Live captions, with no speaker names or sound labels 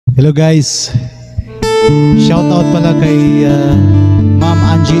Hello guys, shout out pala kay Ma'am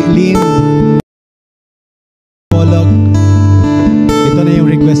Angeline Polog. Ito na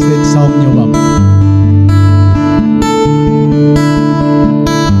yung requested song nyo, ma'am.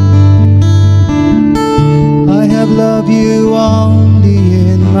 I have loved you only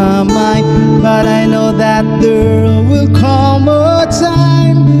in my mind, but I know that there will come a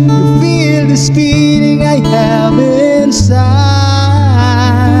time you feel this feeling I have inside.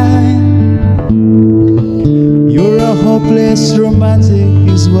 Hopeless romantic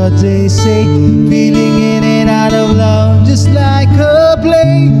is what they say, feeling in and out of love just like a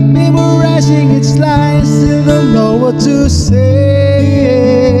play, memorizing its lines, still don't know what to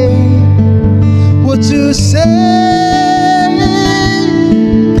say. What to say,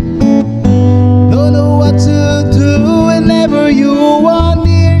 don't know what to do whenever you are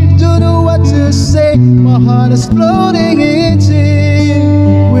near, don't know what to say, my heart is floating in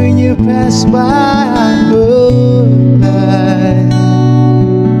tears when you pass by.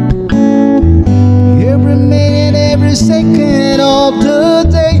 Second of the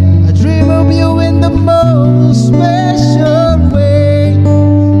day, I dream of you in the most special way.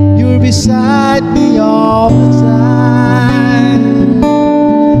 You're beside me all the time,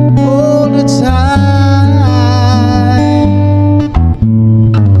 all the time.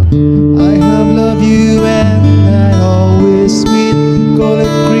 I have loved you and I always will. Call it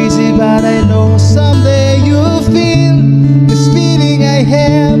crazy, but I know someday you'll feel this feeling I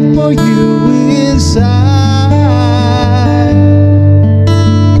have for you inside.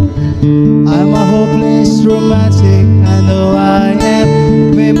 Romantic, I know I am,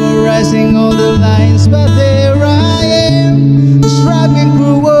 memorizing all the lines, but there I am, struggling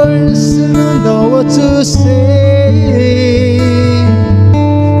for words, and don't know what to say.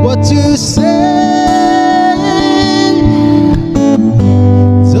 What to say,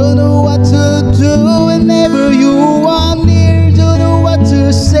 don't know what to do whenever you are near, don't know what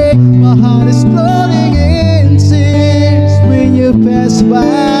to say, my heart is floating in tears when you pass by.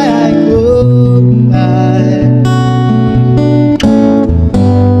 I go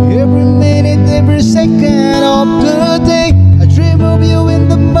second of the day, I dream of you in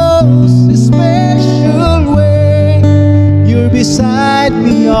the most special way. You're beside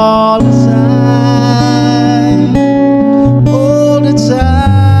me all the time, all the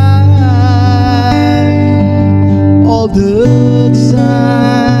time, all the time,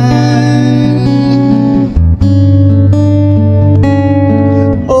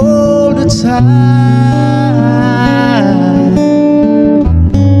 all the time.